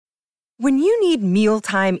When you need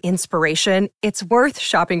mealtime inspiration, it's worth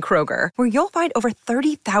shopping Kroger, where you'll find over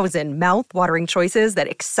 30,000 mouth-watering choices that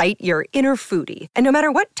excite your inner foodie. And no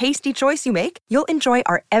matter what tasty choice you make, you'll enjoy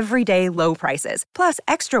our everyday low prices, plus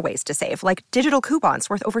extra ways to save, like digital coupons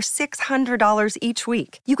worth over $600 each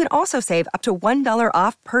week. You can also save up to $1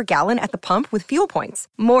 off per gallon at the pump with fuel points.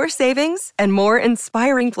 More savings and more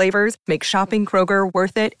inspiring flavors make shopping Kroger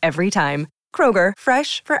worth it every time. Kroger,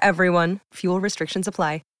 fresh for everyone. Fuel restrictions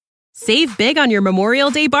apply. Save big on your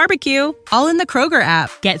Memorial Day barbecue, all in the Kroger app.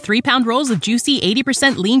 Get 3-pound rolls of juicy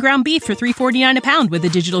 80% lean ground beef for $3.49 a pound with a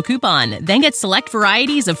digital coupon. Then get select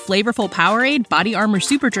varieties of flavorful Powerade, Body Armor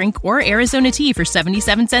Super Drink, or Arizona tea for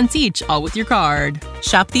 77 cents each, all with your card.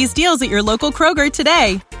 Shop these deals at your local Kroger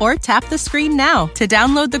today, or tap the screen now to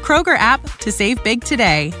download the Kroger app to save big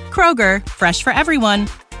today. Kroger, fresh for everyone.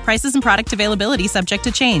 Prices and product availability subject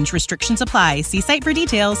to change. Restrictions apply. See site for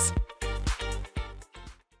details.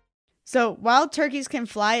 So wild turkeys can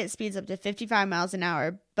fly at speeds up to 55 miles an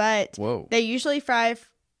hour, but they usually fry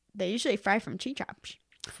from tree tops.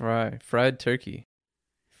 Fried turkey.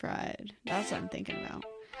 Fried. That's what I'm thinking about.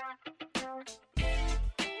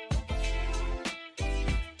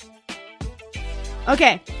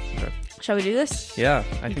 Okay. Shall we do this? Yeah,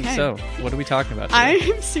 I think so. What are we talking about today? I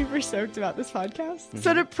am super stoked about this podcast. Mm-hmm.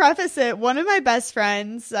 So to preface it, one of my best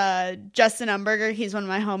friends, Justin Umberger, he's one of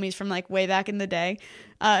my homies from like way back in the day,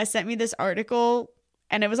 sent me this article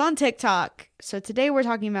and it was on TikTok. So today we're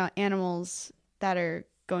talking about animals that are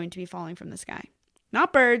going to be falling from the sky.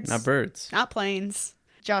 Not birds. Not birds. Not planes.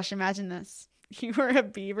 Josh, imagine this. You are a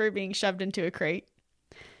beaver being shoved into a crate.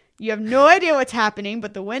 You have no idea what's happening,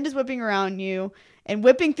 but the wind is whipping around you and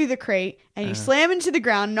whipping through the crate, and you slam into the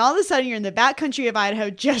ground, and all of a sudden you're in the backcountry of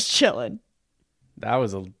Idaho just chilling. That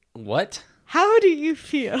was a what? How do you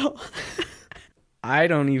feel? I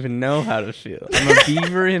don't even know how to feel. I'm a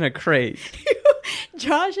beaver in a crate.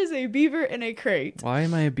 Josh is a beaver in a crate. Why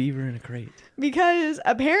am I a beaver in a crate? Because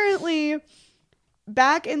apparently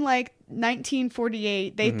back in like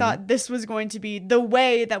 1948, they thought this was going to be the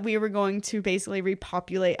way that we were going to basically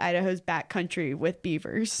repopulate Idaho's backcountry with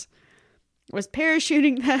beavers. Was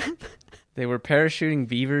parachuting them. They were parachuting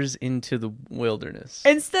beavers into the wilderness.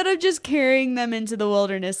 Instead of just carrying them into the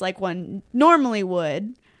wilderness like one normally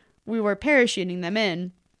would, we were parachuting them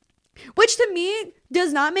in. Which to me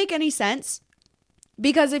does not make any sense.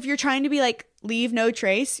 Because if you're trying to be like, leave no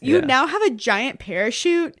trace, you now have a giant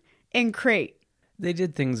parachute and crate. They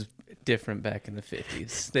did things different back in the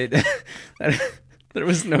 50s. There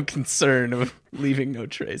was no concern of leaving no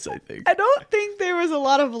trace, I think. I don't think there was a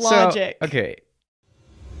lot of logic. So, okay.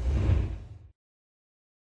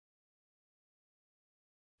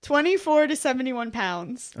 $24 to 71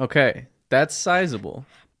 pounds. Okay. That's sizable.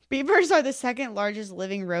 Beavers are the second largest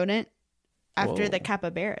living rodent after the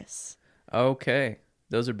capybaras. Okay.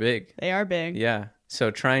 Those are big. They are big. Yeah.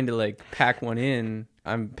 So trying to like pack one in,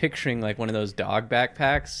 I'm picturing like one of those dog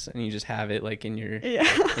backpacks and you just have it like in your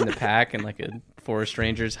in the pack and like a forest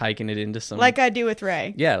ranger's hiking it into some, like I do with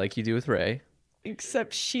Ray. Yeah, like you do with Ray.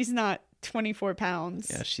 Except she's not 24 pounds.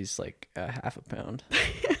 Yeah, she's like a half a pound.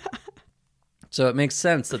 So it makes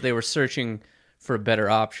sense that they were searching for a better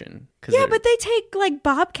option. Yeah, but they take like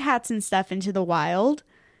bobcats and stuff into the wild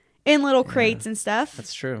in little crates and stuff.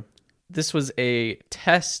 That's true. This was a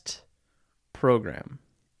test program.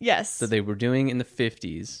 Yes. That they were doing in the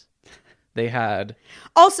 50s. They had...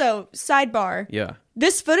 Also, sidebar. Yeah.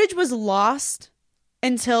 This footage was lost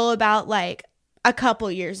until about like a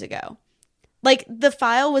couple years ago. Like the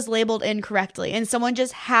file was labeled incorrectly and someone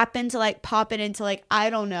just happened to like pop it into like, I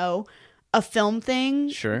don't know, a film thing.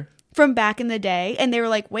 Sure. From back in the day. And they were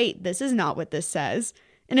like, wait, this is not what this says.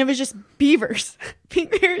 And it was just beavers being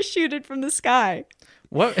parachuted from the sky.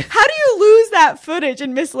 What? How do you lose that footage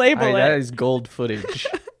and mislabel it? That is gold footage.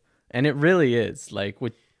 And it really is. Like,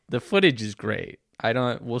 the footage is great.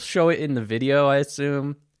 We'll show it in the video, I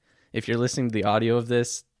assume. If you're listening to the audio of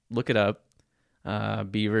this, look it up.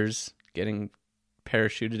 Beavers getting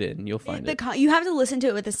parachuted in. You'll find it. You have to listen to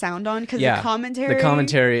it with the sound on because the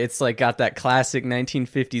commentary. It's like got that classic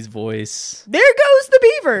 1950s voice. There goes the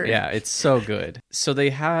beaver. Yeah, it's so good. So they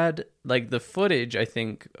had, like, the footage, I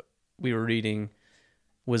think we were reading,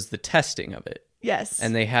 was the testing of it. Yes.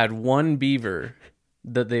 And they had one beaver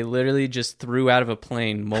that they literally just threw out of a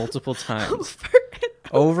plane multiple times.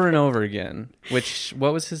 Over and over again.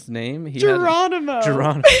 What was his name? Geronimo.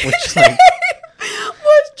 Geronimo. Which, like,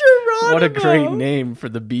 what's Geronimo? What a great name for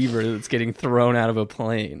the beaver that's getting thrown out of a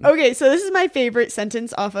plane. Okay, so this is my favorite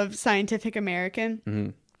sentence off of Scientific American. Mm-hmm.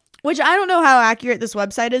 which I don't know how accurate this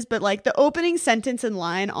website is, but like the opening sentence and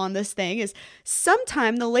line on this thing is,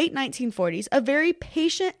 sometime in the late 1940s, a very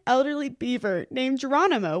patient elderly beaver named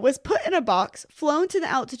Geronimo was put in a box, flown to the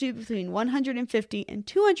altitude between 150 and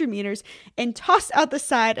 200 meters, and tossed out the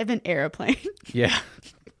side of an airplane. Yeah.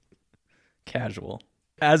 Casual.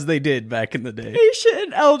 As they did back in the day. Patient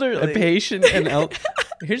and elderly. A patient and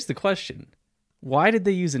Here's the question. Why did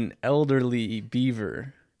they use an elderly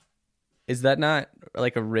beaver? Is that not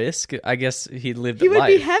like a risk? I guess he lived a life. He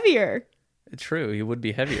would be heavier. True, he would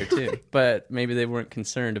be heavier too. But maybe they weren't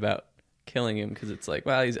concerned about killing him because it's like,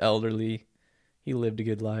 well, he's elderly. He lived a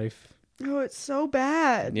good life. Oh, it's so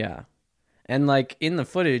bad. Yeah. And like in the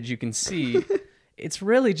footage, you can see it's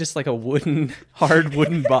really just like a hard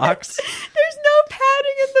wooden box. There's no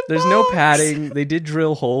padding in the There's box. no padding. They did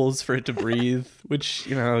drill holes for it to breathe, which,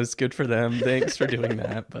 is good for them. Thanks for doing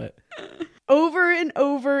that. But over and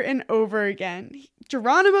over and over again.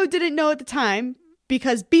 Geronimo didn't know at the time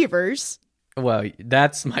because beavers. Well,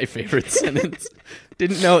 that's my favorite sentence.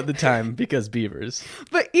 Didn't know at the time because beavers.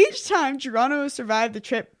 But each time Geronimo survived the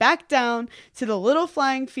trip back down to the little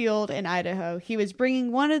flying field in Idaho, he was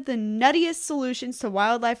bringing one of the nuttiest solutions to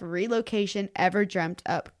wildlife relocation ever dreamt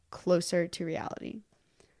up closer to reality.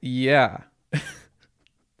 Yeah.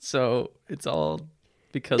 So it's all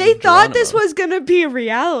because they of thought this Geronimo. was going to be a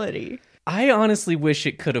reality. I honestly wish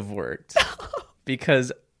it could have worked.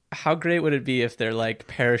 Because how great would it be if they're like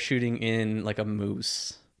parachuting in like a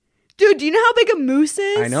moose? Dude, do you know how big a moose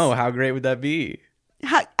is? I know. How great would that be?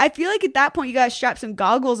 I feel like at that point you gotta strap some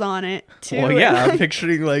goggles on it too. Well, yeah, I'm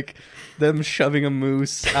picturing like them shoving a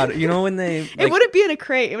moose out. When they it wouldn't be in a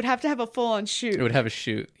crate. It would have to have a full-on chute. It would have a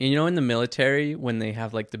chute. In the military when they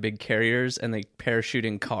have like the big carriers and they parachute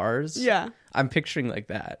in cars. Yeah, I'm picturing like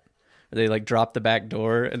that. They like drop the back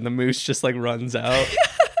door and the moose just like runs out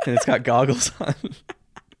and it's got goggles on.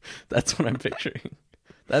 That's what I'm picturing.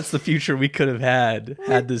 That's the future we could have had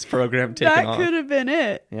this program taken off. That could have been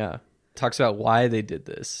it. Yeah. Talks about why they did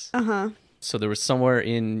this. Uh-huh. So there was somewhere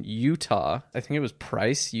in Utah, I think it was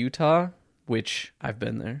Price, Utah, which I've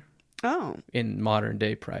been there. Oh. In modern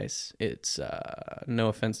day Price. It's no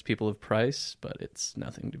offense to people of Price, but it's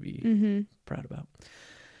nothing to be proud about.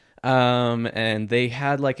 And they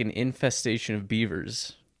had like an infestation of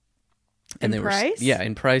beavers. And in Price?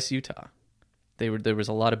 In Price, Utah. There was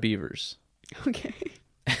a lot of beavers. Okay.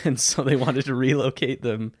 And so they wanted to relocate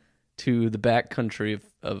them to the backcountry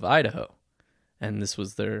of Idaho. And this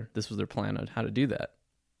was their plan on how to do that.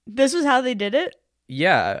 This was how they did it?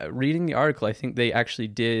 Yeah, reading the article, I think they actually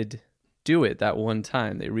did do it that one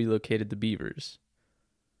time. They relocated the beavers.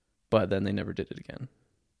 But then they never did it again.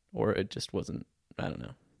 Or it just wasn't, I don't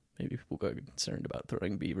know. Maybe people got concerned about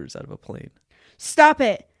throwing beavers out of a plane. Stop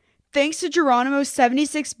it. Thanks to Geronimo,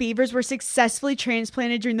 76 beavers were successfully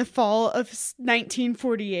transplanted during the fall of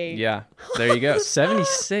 1948. Yeah, there you go.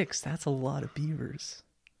 76. That's a lot of beavers.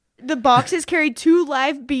 The boxes carried 2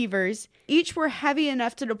 live beavers. Each were heavy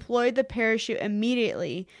enough to deploy the parachute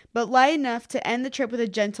immediately, but light enough to end the trip with a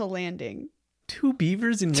gentle landing. 2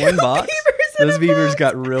 beavers in one box? Beavers in Those a beavers box.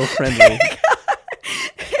 got real friendly.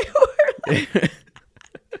 They were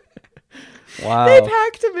Wow. They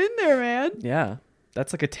packed them in there, man. Yeah.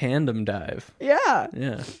 That's like a tandem dive. Yeah.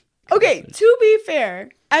 Yeah. Okay, to be fair,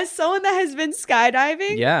 as someone that has been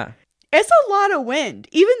skydiving, Yeah. it's a lot of wind.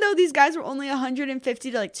 Even though these guys were only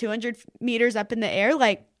 150 to like 200 meters up in the air,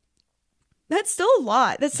 like, that's still a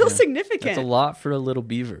lot. That's still significant. That's a lot for a little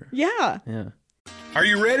beaver. Yeah. Yeah. Are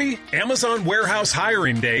you ready? Amazon Warehouse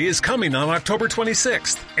Hiring Day is coming on October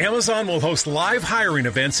 26th. Amazon will host live hiring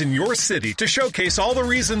events in your city to showcase all the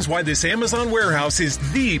reasons why this Amazon warehouse is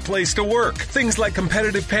the place to work. Things like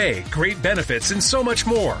competitive pay, great benefits, and so much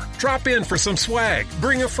more. Drop in for some swag,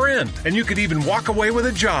 bring a friend, and you could even walk away with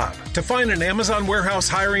a job. To find an Amazon Warehouse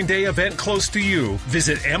Hiring Day event close to you,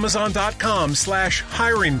 visit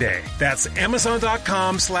amazon.com/hiring day. That's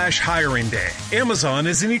amazon.com/hiring day. Amazon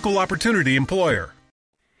is an equal opportunity employer.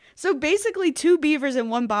 So basically 2 beavers in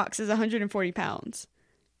one box is 140 pounds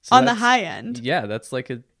So on the that's- high end. Yeah, that's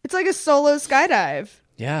like a... It's like a solo skydive.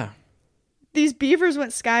 Yeah. These beavers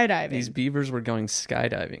went skydiving. These beavers were going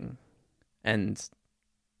skydiving. And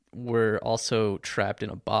were also trapped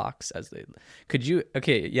in a box as they... Could you...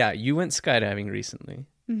 Okay, yeah, you went skydiving recently.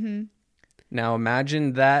 Mm-hmm. Now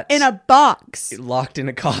imagine that... in a box. Locked in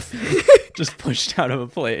a coffin. Just pushed out of a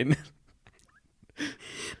plane.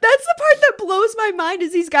 That's the part that blows my mind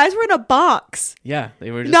is these guys were in a box. Yeah,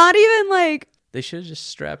 they were just... Not even like... They should have just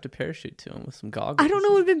strapped a parachute to them with some goggles. I don't know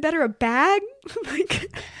what would have been better, a bag?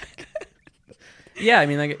 Like... Yeah, I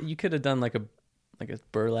mean, like you could have done like a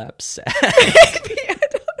burlap sack.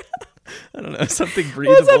 I don't know. I I don't know, something Was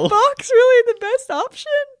breathable. a box really the best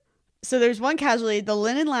option? So there's one casualty. The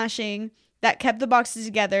linen lashing that kept the boxes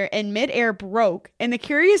together in midair broke, and the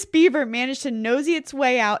curious beaver managed to nosy its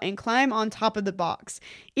way out and climb on top of the box.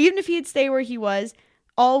 Even if he'd stayed where he was,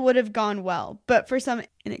 all would have gone well. But for some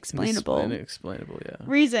inexplainable Yeah.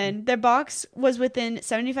 reason, the box was within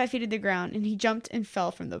 75 feet of the ground, and he jumped and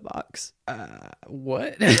fell from the box.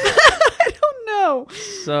 What? I don't know.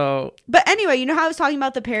 So, But anyway, you know how I was talking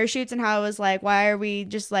about the parachutes and how I was like, why are we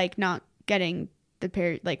just like not getting the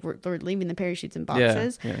we're leaving the parachutes in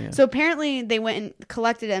boxes? Yeah. So apparently they went and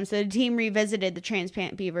collected them. So the team revisited the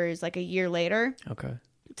transplant beavers like a year later okay.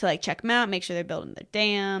 to like check them out, make sure they're building their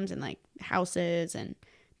dams and like houses and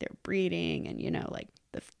they're breeding and, you know, like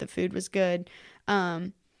the food was good.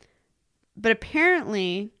 But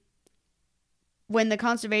apparently when the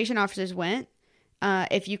conservation officers went,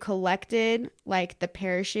 if you collected like the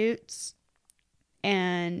parachutes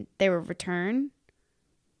and they were returned,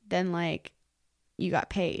 then like you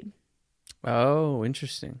got paid. Oh,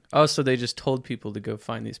 interesting. Oh, so they just told people to go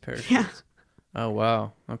find these parachutes. Yeah. Oh,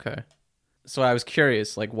 wow. Okay. So I was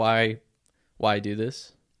curious, like, why do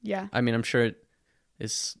this? Yeah. I mean, I'm sure it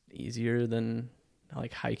is easier than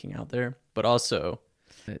like hiking out there, but also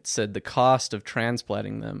it said the cost of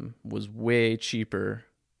transplanting them was way cheaper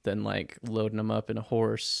than like loading them up in a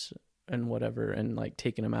horse and whatever and like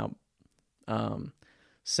taking them out.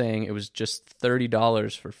 Saying it was just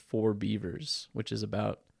 $30 for 4 beavers, which is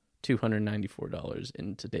about $294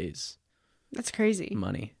 in today's That's crazy.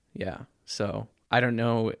 money. Yeah. So I don't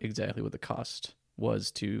know exactly what the cost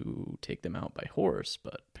was to take them out by horse,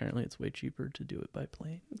 but apparently it's way cheaper to do it by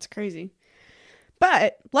plane. It's crazy.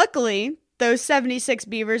 But luckily, those 76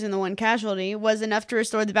 beavers and the one casualty was enough to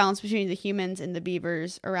restore the balance between the humans and the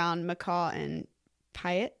beavers around Macaw and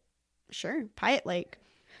Piatt Lake.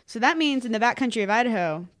 So that means in the backcountry of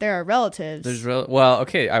Idaho, there are relatives. Well,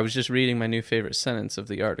 okay, I was just reading my new favorite sentence of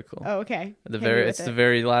the article. Oh, okay. The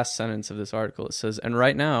very last sentence of this article. It says, "And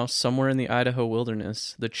right now, somewhere in the Idaho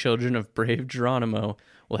wilderness, the children of brave Geronimo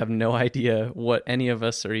will have no idea what any of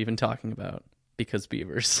us are even talking about because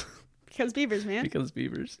beavers." Because beavers, man. Because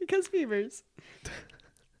beavers. Because beavers.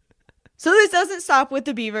 So this doesn't stop with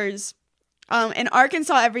the beavers. In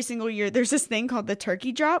Arkansas, every single year, there's this thing called the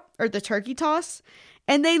turkey drop or the turkey toss.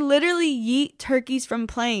 And they literally yeet turkeys from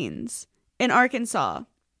planes in Arkansas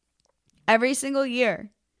every single year.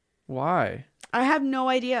 Why? I have no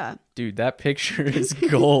idea. Dude, that picture is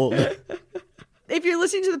gold. If you're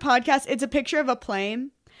listening to the podcast, it's a picture of a plane.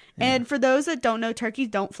 Yeah. And for those that don't know, turkeys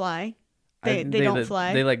don't fly. They don't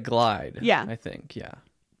fly. They like glide. Yeah. I think, yeah.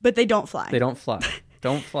 But they don't fly. They don't fly.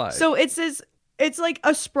 Don't fly. So it's like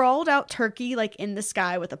a sprawled out turkey like in the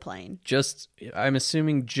sky with a plane. I'm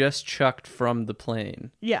assuming just chucked from the plane.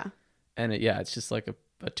 Yeah. And it's just like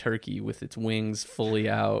a turkey with its wings fully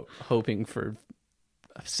out, hoping for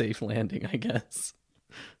a safe landing, I guess.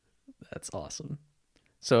 That's awesome.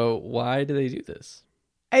 So why do they do this?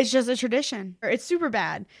 It's just a tradition. It's super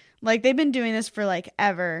bad. Like they've been doing this for like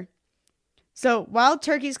ever. So wild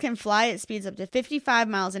turkeys can fly at speeds up to 55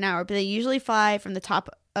 miles an hour, but they usually fly from the top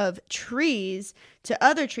of trees to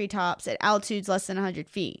other treetops at altitudes less than 100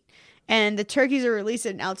 feet. And the turkeys are released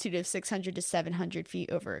at an altitude of 600 to 700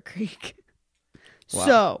 feet over a creek. Wow.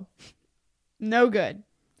 So, no good.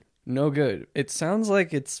 No good. It sounds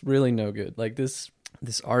like it's really no good. Like this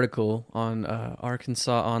article on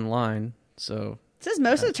Arkansas Online. So it says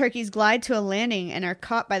most of the turkeys glide to a landing and are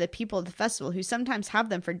caught by the people at the festival who sometimes have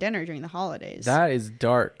them for dinner during the holidays. That is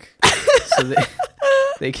dark. So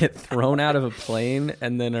they get thrown out of a plane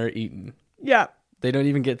and then are eaten. Yeah. They don't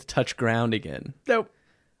even get to touch ground again. Nope.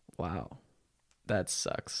 Wow. That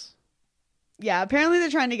sucks. Yeah, apparently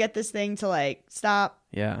they're trying to get this thing to like stop.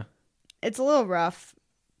 Yeah. It's a little rough,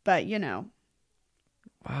 but you know.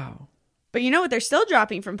 Wow. But you know what they're still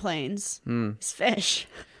dropping from planes? Is fish.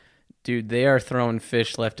 Dude, they are throwing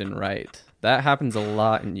fish left and right. That happens a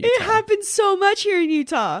lot in Utah. It happens so much here in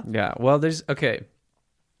Utah. Yeah. Well, okay.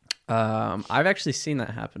 I've actually seen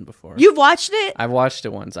that happen before. You've watched it? I've watched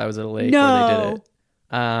it once. I was at a lake where they did it.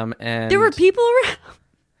 And there were people around?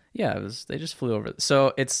 Yeah, they just flew over.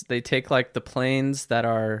 So they take like the planes that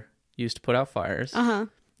are used to put out fires. Uh-huh.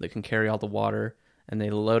 They can carry all the water, and they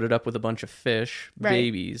load it up with a bunch of fish, right.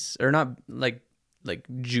 babies, or not like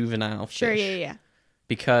juvenile fish. Sure, yeah.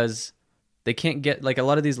 Because they can't get, like a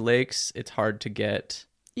lot of these lakes, it's hard to get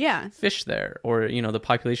fish there, or the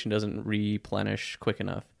population doesn't replenish quick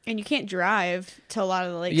enough. And you can't drive to a lot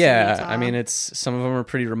of the lakes. Yeah, in Utah. I mean, some of them are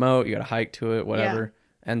pretty remote. You got to hike to it, whatever. Yeah.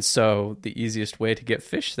 And so the easiest way to get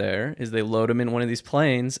fish there is they load them in one of these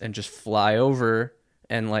planes and just fly over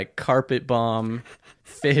and like carpet bomb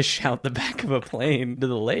fish out the back of a plane to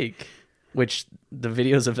the lake, which the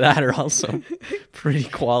videos of that are also pretty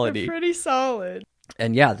quality. They're pretty solid.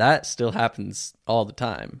 And yeah, that still happens all the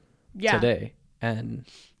time today. And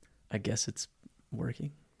I guess it's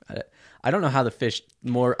working. I don't know how the fish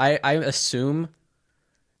I assume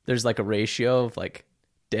there's like a ratio of like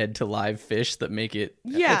dead to live fish that make it,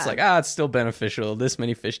 it's like, it's still beneficial. This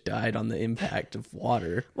many fish died on the impact of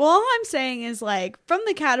water. Well, all I'm saying is like from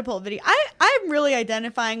the catapult video, I'm really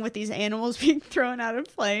identifying with these animals being thrown out of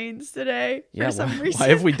planes today for some reason. Why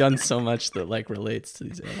have we done so much that like relates to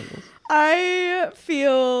these animals? I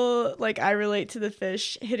feel like I relate to the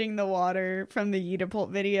fish hitting the water from the catapult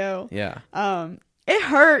video. Yeah. It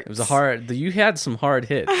hurts. It was you had some hard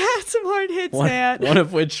hits. I had some hard hits, man. One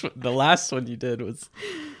of which, the last one you did was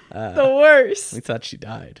the worst. We thought she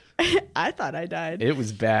died. I thought I died. It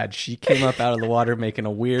was bad. She came up out of the water making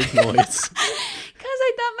a weird noise. Because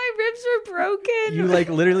I thought my ribs were broken. You like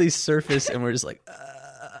literally surfaced and we're just like,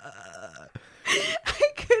 I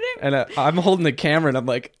couldn't. And I'm holding the camera and I'm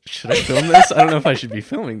like, should I film this? I don't know if I should be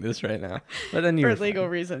filming this right now. But then for legal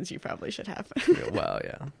reasons, you probably should have. Well,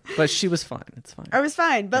 yeah. But she was fine. It's fine. I was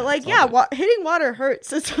fine. But hitting water hurts.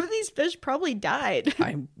 So some of these fish probably died.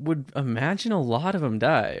 I would imagine a lot of them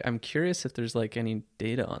die. I'm curious if there's like any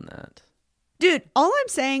data on that. Dude, all I'm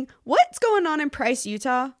saying, what's going on in Price,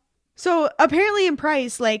 Utah? So apparently in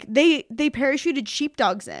Price, like they parachuted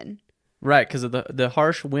sheepdogs in. Right, because of the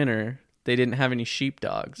harsh winter. They didn't have any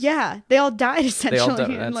sheepdogs. Yeah, they all died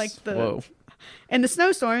essentially in the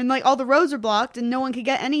snowstorm. And like all the roads were blocked and no one could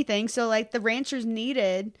get anything. So like the ranchers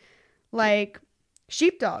needed like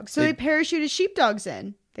sheepdogs. So they parachuted sheepdogs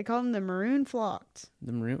in. They called them the maroon flocked.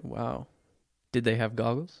 The maroon, wow. Did they have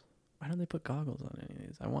goggles? Why don't they put goggles on any of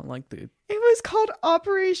these? I want like the... It was called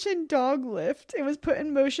Operation Dog Lift. It was put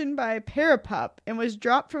in motion by a parapup and was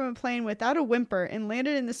dropped from a plane without a whimper and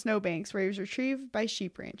landed in the snowbanks where he was retrieved by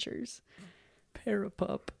sheep ranchers.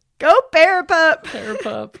 Parapup. Go Parapup!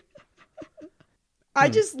 Parapup. I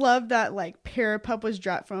just love that like Parapup was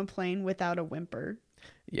dropped from a plane without a whimper.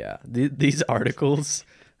 Yeah, these articles,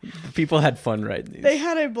 people had fun writing these. They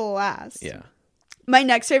had a blast. Yeah. My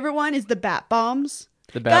next favorite one is the bat bombs.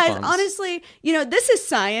 The bat bombs. Guys, honestly, this is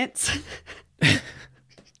science.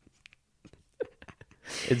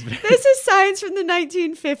 This is science from the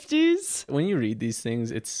 1950s. When you read these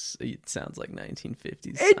things, it sounds like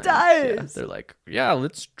 1950s. It does. Yeah, they're like,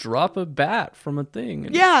 let's drop a bat from a thing.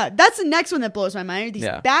 Yeah, that's the next one that blows my mind. Are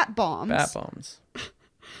these bat bombs. Bat bombs.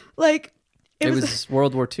 Like, it was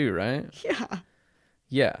World War II, right? Yeah.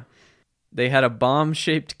 Yeah. They had a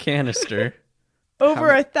bomb-shaped canister.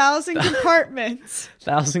 Over 1,000 compartments.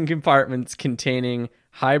 1,000 compartments containing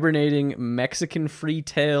hibernating Mexican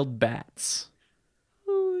free-tailed bats.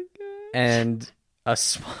 Oh my god! And a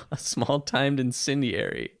small timed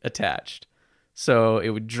incendiary attached, so it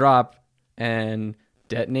would drop and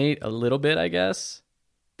detonate a little bit. I guess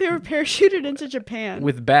they were parachuted into Japan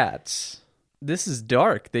with bats. This is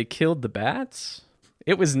dark. They killed the bats.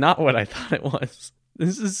 It was not what I thought it was.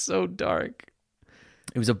 This is so dark.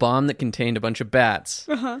 It was a bomb that contained a bunch of bats,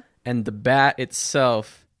 and the bat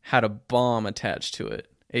itself had a bomb attached to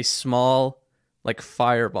it, a small, like,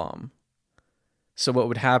 fire bomb. So what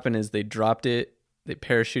would happen is they dropped it, they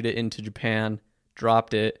parachute it into Japan,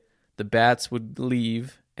 dropped it, the bats would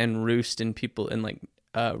leave and roost in people in, like,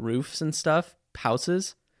 roofs and stuff,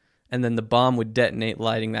 houses, and then the bomb would detonate,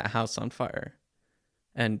 lighting that house on fire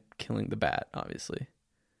and killing the bat, obviously.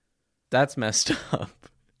 That's messed up.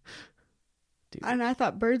 Dude. And I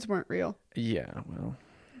thought birds weren't real. Yeah, well.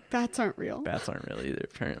 Bats aren't real. Bats aren't real either,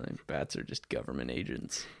 apparently. Bats are just government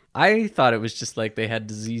agents. I thought it was just like they had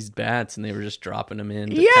diseased bats and they were just dropping them in.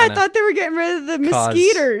 Yeah, I thought they were getting rid of the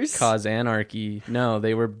mosquitoes. Cause anarchy. No,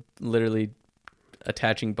 they were literally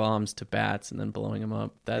attaching bombs to bats and then blowing them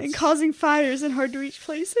up. And causing fires in hard-to-reach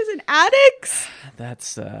places and attics.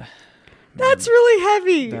 That's really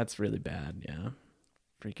heavy. That's really bad, yeah.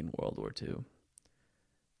 Freaking World War II.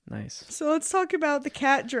 Nice. So let's talk about the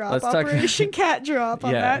cat drop. Operation Cat Drop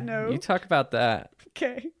on that note. You talk about that.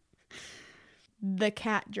 Okay. The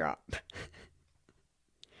cat drop.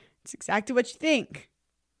 It's exactly what you think.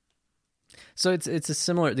 So it's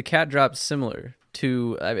the cat drop's similar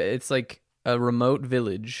to, it's like a remote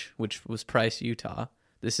village, which was Price, Utah.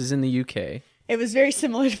 This is in the UK. It was very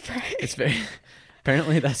similar to Price. It's very,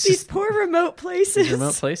 apparently that's these poor remote places. These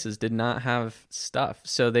remote places did not have stuff.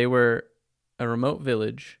 So they were a remote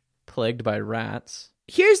village plagued by rats.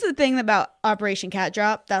 Here's the thing about Operation Cat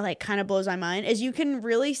Drop that like kind of blows my mind is you can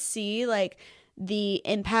really see like the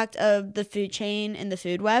impact of the food chain and the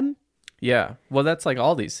food web. Yeah. Well, that's like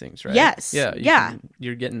all these things, right? Yes. Yeah.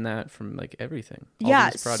 You're getting that from like everything. All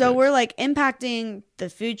Yeah. these So projects. we're like impacting the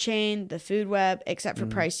food chain, the food web, except for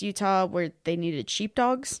Price, Utah, where they needed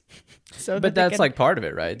sheepdogs. So But that's like part of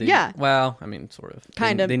it, right? Yeah. Well, I mean, sort of.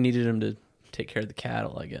 Kind of. They needed them to take care of the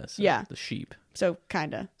cattle, I guess. Yeah. The sheep. So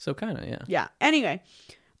kind of. Yeah. Yeah. Anyway,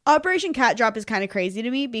 Operation Cat Drop is kind of crazy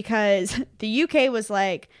to me because the UK was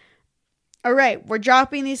like, all right, we're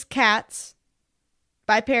dropping these cats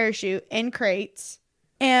by parachute in crates,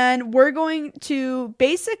 and we're going to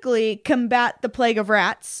basically combat the plague of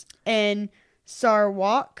rats in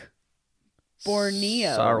Sarawak,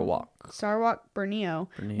 Borneo. Sarawak, Borneo,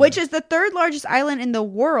 which is the third largest island in the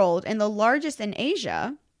world and the largest in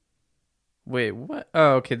Asia. Wait, what?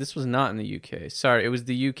 Oh, okay. This was not in the UK. Sorry, it was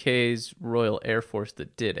the UK's Royal Air Force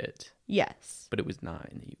that did it. Yes. But it was not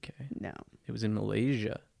in the UK. No. It was in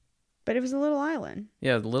Malaysia. But it was a little island.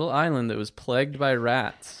 Yeah, the little island that was plagued by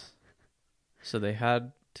rats. So they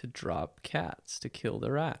had to drop cats to kill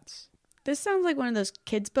the rats. This sounds like one of those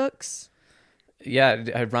kids' books. Yeah,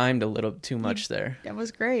 I rhymed a little too much there. That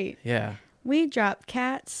was great. Yeah. We dropped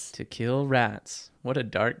cats. To kill rats. What a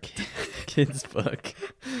dark kids book.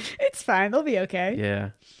 It's fine. They'll be okay. Yeah.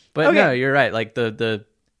 But Okay. no, you're right. Like the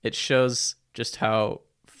it shows just how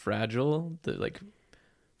fragile the like food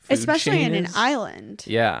Especially chain in an is. island.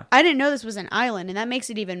 Yeah. I didn't know this was an island, and that makes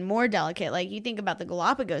it even more delicate. Like, you think about the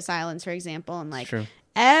Galapagos Islands, for example, and like True.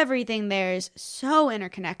 everything there is so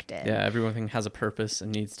interconnected. Yeah, everything has a purpose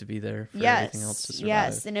and needs to be there for everything else to survive.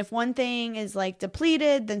 Yes. And if one thing is like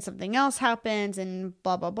depleted, then something else happens and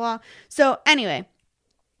blah, blah, blah. So anyway,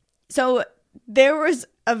 so there was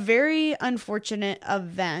a very unfortunate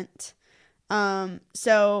event.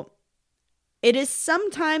 So it is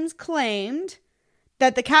sometimes claimed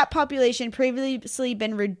that the cat population previously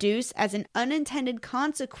been reduced as an unintended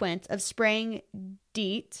consequence of spraying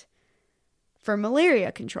DEET for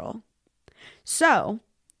malaria control. So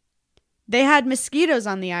they had mosquitoes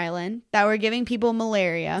on the island that were giving people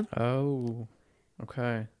malaria, Oh,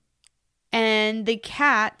 okay. and the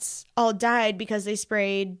cats all died because they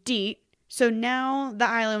sprayed DEET. So now the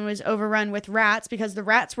island was overrun with rats because the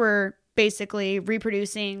rats were basically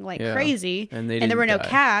reproducing like Yeah. crazy, And they there were no didn't die.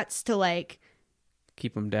 cats to like,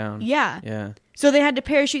 Keep them down. yeah. Yeah. So they had to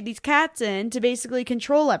parachute these cats in to basically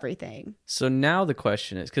control everything. So now the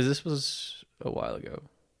question is, because this was a while ago.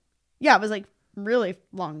 Yeah, it was like really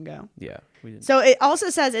long ago. Yeah. We didn't. So it also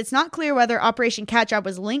says it's not clear whether Operation Cat Drop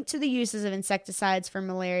was linked to the uses of insecticides for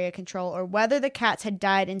malaria control or whether the cats had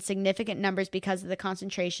died in significant numbers because of the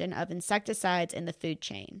concentration of insecticides in the food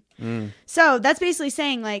chain. So that's basically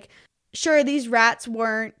saying, like, sure, these rats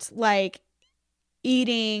weren't like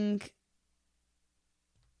eating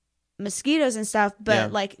mosquitoes and stuff, but Yeah.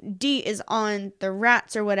 like DEET is on the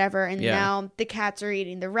rats or whatever, and Yeah. now the cats are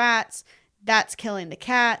eating the rats. That's killing the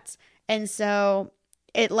cats. And so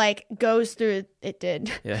it like goes through, it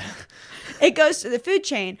did. Yeah. It goes through the food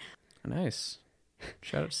chain. Nice.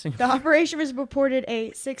 Shout out to Singapore. The operation was reported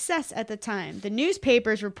a success at the time. The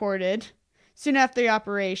newspapers reported soon after the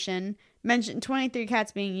operation mentioned 23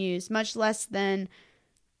 cats being used, much less than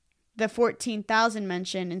the 14,000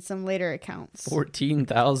 mentioned in some later accounts.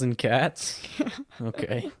 14,000 cats?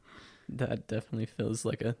 Okay. That definitely feels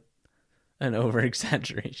like an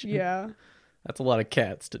over-exaggeration. Yeah. That's a lot of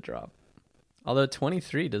cats to drop. Although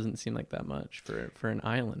 23 doesn't seem like that much for an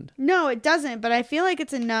island. No, it doesn't, but I feel like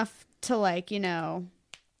it's enough to like, you know,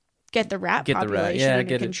 get the rat population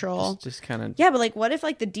under control. Just kind of. Yeah, but like what if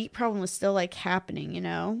like the DEET problem was still like happening, you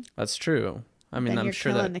know? That's true. I mean, Then I'm you're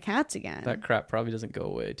sure killing that the cats again. that crap probably doesn't go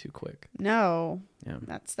away too quick. No. Yeah.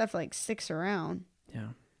 That stuff like sticks around. Yeah.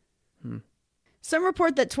 Some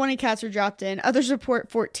report that 20 cats were dropped in. Others report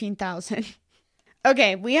 14,000.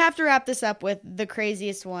 Okay, we have to wrap this up with the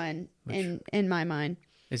craziest one in my mind.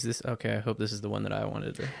 Is this okay? I hope this is the one that I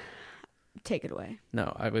wanted to. Take it away.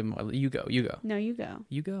 No, you go. You go. No, you go.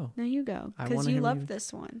 You go. No, you go. I Because wanna you hear love you-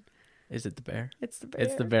 this one. Is it the bear? It's the bear.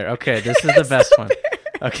 It's the bear. Okay, this is the best one.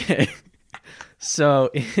 Okay.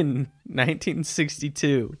 So in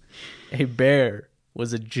 1962, a bear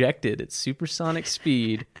was ejected at supersonic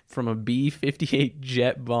speed from a B-58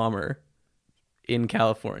 jet bomber in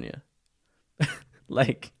California.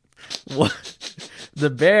 Like, what? The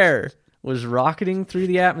bear was rocketing through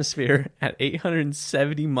the atmosphere at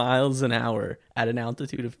 870 miles an hour at an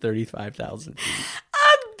altitude of 35,000 feet.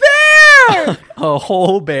 A bear! A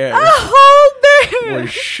whole bear. A whole bear!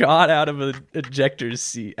 Was shot out of an ejector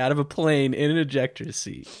seat, out of a plane in an ejector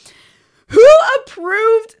seat. Who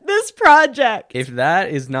approved this project? If that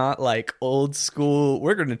is not like old school,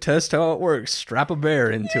 we're going to test how it works, strap a bear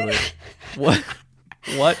into it. What?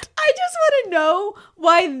 What? I just want to know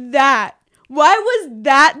why was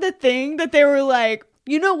that the thing that they were like,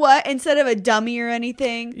 you know what? Instead of a dummy or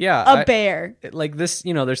anything, a bear. Like this,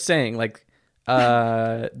 they're saying like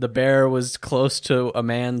the bear was close to a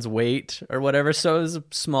man's weight or whatever. So it was a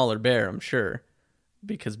smaller bear, I'm sure,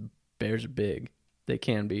 because bears are big. They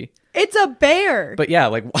can be. It's a bear. But yeah,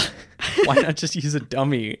 like why not just use a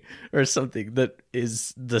dummy or something that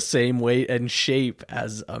is the same weight and shape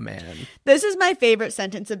as a man? This is my favorite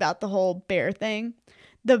sentence about the whole bear thing.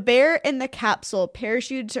 The bear in the capsule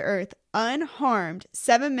parachuted to Earth unharmed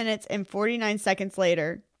 7 minutes and 49 seconds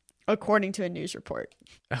later, according to a news report.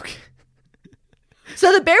 Okay.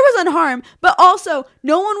 So the bear was unharmed, but also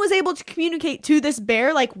no one was able to communicate to this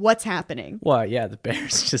bear, like, what's happening. Well, yeah, the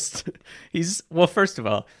bear's just, well, first of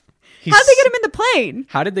all, how'd they get him in the plane?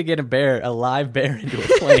 How did they get a live bear into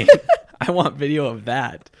a plane? I want video of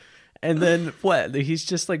that. And then what? He's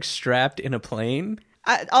just like strapped in a plane?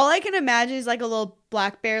 All I can imagine is like a little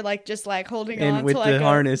black bear, like just like holding on with to like the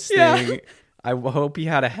harness thing. Yeah. I hope he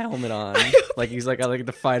had a helmet on. Like he's like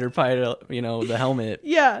the fighter pilot, the helmet.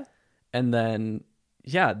 Yeah. And then,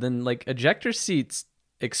 like ejector seats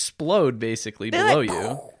explode basically below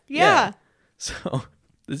you. Yeah. So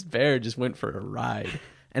this bear just went for a ride.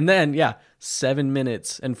 And then, 7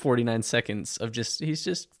 minutes and 49 seconds of he's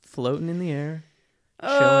just floating in the air.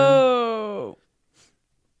 Chilling. Oh.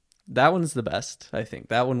 That one's the best, I think.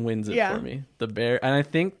 That one wins it for me. The bear. And I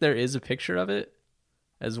think there is a picture of it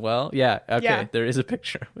as well. Yeah, okay. Yeah. There is a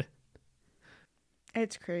picture of it.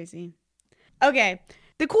 It's crazy. Okay.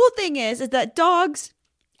 The cool thing is that dogs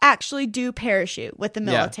actually do parachute with the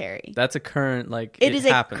military. Yeah, that's a current, it is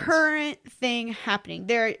happens. A current thing happening.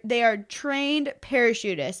 They are trained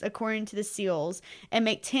parachutists according to the SEALs and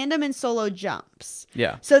make tandem and solo jumps.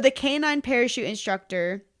 Yeah. So the canine parachute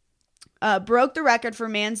instructor broke the record for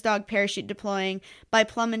man's dog parachute deploying by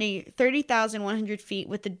plummeting 30,100 feet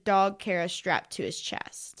with the dog Kara strapped to his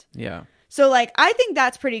chest. Yeah. So I think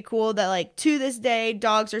that's pretty cool that to this day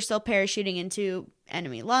dogs are still parachuting into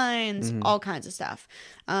enemy lines, all kinds of stuff.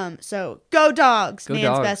 So go dogs,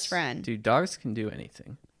 man's best friend. Dude, dogs can do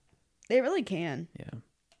anything. They really can. Yeah.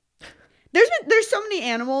 There's so many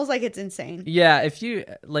animals, it's insane. Yeah, if you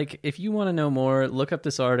want to know more, look up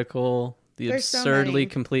this article, The Absurdly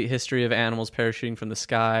Complete History of Animals Parachuting from the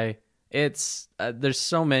Sky. It's there's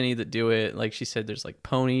so many that do it. Like she said, there's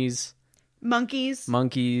ponies,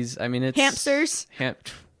 monkeys. I mean, it's hamsters.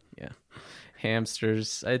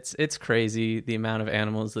 Hamsters. It's crazy the amount of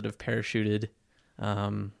animals that have parachuted.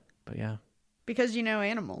 But yeah, because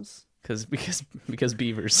animals. Because beavers. Because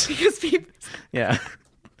beavers. Yeah,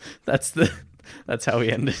 that's how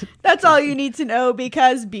we ended. That's all you need to know.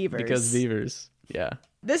 Because beavers. Because beavers. Yeah.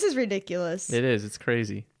 This is ridiculous. It is. It's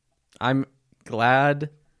crazy. I'm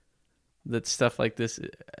glad that stuff like this,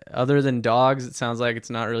 other than dogs, it sounds like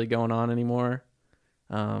it's not really going on anymore.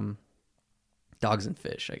 Dogs and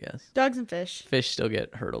fish, I guess. Dogs and fish. Fish still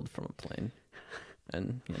get hurtled from a plane.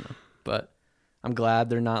 And, but I'm glad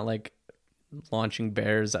they're not launching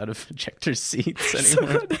bears out of ejector seats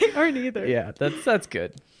anymore. They aren't either. Yeah, that's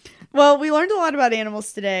good. Well, we learned a lot about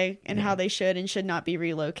animals today and how they should and should not be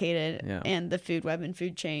relocated and the food web and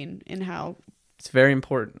food chain and how it's very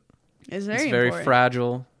important. It's very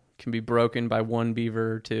fragile, can be broken by one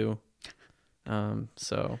beaver or two.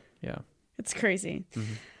 So, yeah. It's crazy.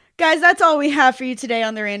 Mm-hmm. Guys, that's all we have for you today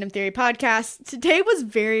on the Random Theory Podcast. Today was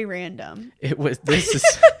very random.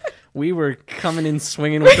 We were coming in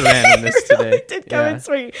swinging with the randomness today. We did come in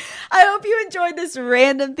swinging. I hope you enjoyed this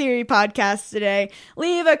Random Theory Podcast today.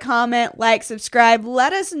 Leave a comment, subscribe.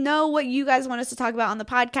 Let us know what you guys want us to talk about on the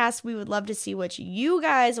podcast. We would love to see what you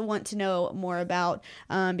guys want to know more about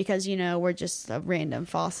because, we're just a random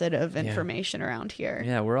faucet of information around here.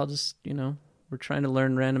 Yeah, we're all just, we're trying to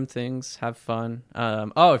learn random things, have fun.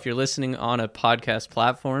 If you're listening on a podcast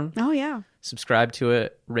platform. Oh, yeah. Subscribe to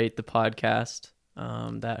it, rate the podcast.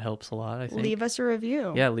 That helps a lot, I think. Leave us a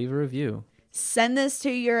review. Yeah, leave a review. Send this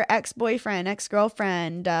to your ex-boyfriend,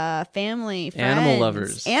 ex-girlfriend, family, friends. Animal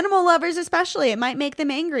lovers. Animal lovers especially. It might make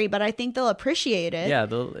them angry, but I think they'll appreciate it. Yeah,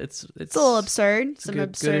 it's a little absurd. It's some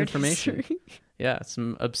good information. Yeah,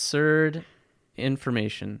 some absurd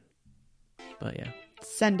information. But yeah.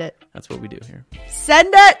 Send it. That's what we do here. Send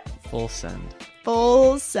it. Full send.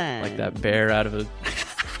 Full send. Like that bear out of a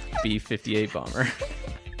B-58 bomber.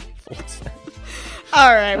 Full send.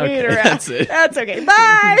 All right, we need to wrap. That's it. That's okay.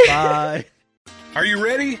 Bye. Bye. Are you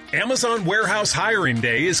ready? Amazon Warehouse Hiring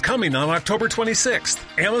Day is coming on October 26th.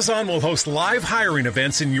 Amazon will host live hiring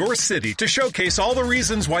events in your city to showcase all the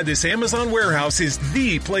reasons why this Amazon warehouse is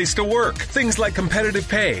the place to work. Things like competitive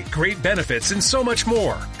pay, great benefits, and so much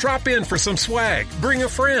more. Drop in for some swag, bring a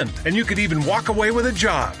friend, and you could even walk away with a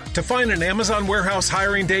job. To find an Amazon Warehouse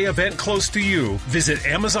Hiring Day event close to you, visit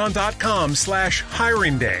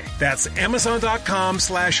amazon.com/hiring day. That's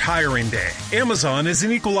amazon.com/hiring day. Amazon is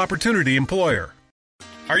an equal opportunity employer.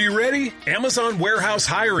 Are you ready? Amazon Warehouse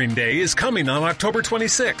Hiring Day is coming on October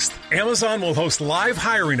 26th. Amazon will host live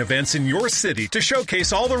hiring events in your city to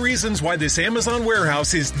showcase all the reasons why this Amazon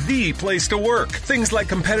warehouse is the place to work. Things like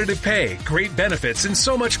competitive pay, great benefits, and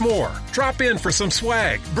so much more. Drop in for some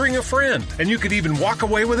swag, bring a friend, and you could even walk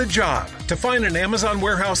away with a job. To find an Amazon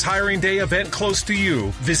Warehouse Hiring Day event close to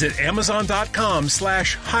you, visit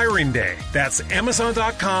amazon.com/hiring day. That's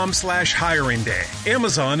amazon.com/hiring day.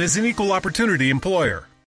 Amazon is an equal opportunity employer.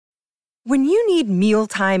 When you need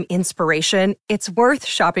mealtime inspiration, it's worth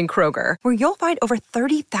shopping Kroger, where you'll find over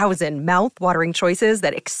 30,000 mouth-watering choices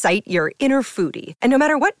that excite your inner foodie. And no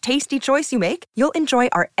matter what tasty choice you make, you'll enjoy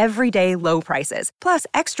our everyday low prices, plus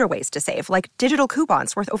extra ways to save, like digital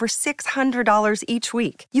coupons worth over $600 each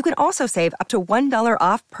week. You can also save up to $1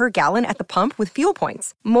 off per gallon at the pump with fuel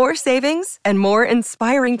points. More savings and more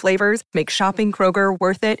inspiring flavors make shopping Kroger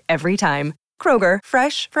worth it every time. Kroger,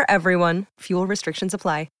 fresh for everyone. Fuel restrictions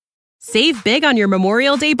apply. Save big on your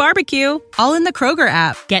Memorial Day barbecue, all in the Kroger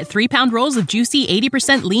app. Get 3-pound rolls of juicy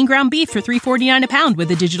 80% lean ground beef for $3.49 a pound with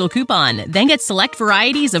a digital coupon. Then get select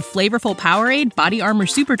varieties of flavorful Powerade, Body Armor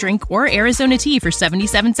Super Drink, or Arizona tea for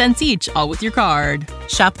 77 cents each, all with your card.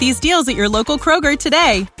 Shop these deals at your local Kroger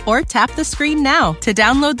today, or tap the screen now to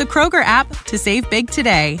download the Kroger app to save big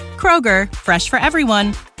today. Kroger, fresh for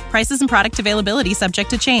everyone. Prices and product availability subject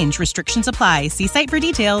to change. Restrictions apply. See site for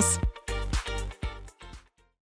details.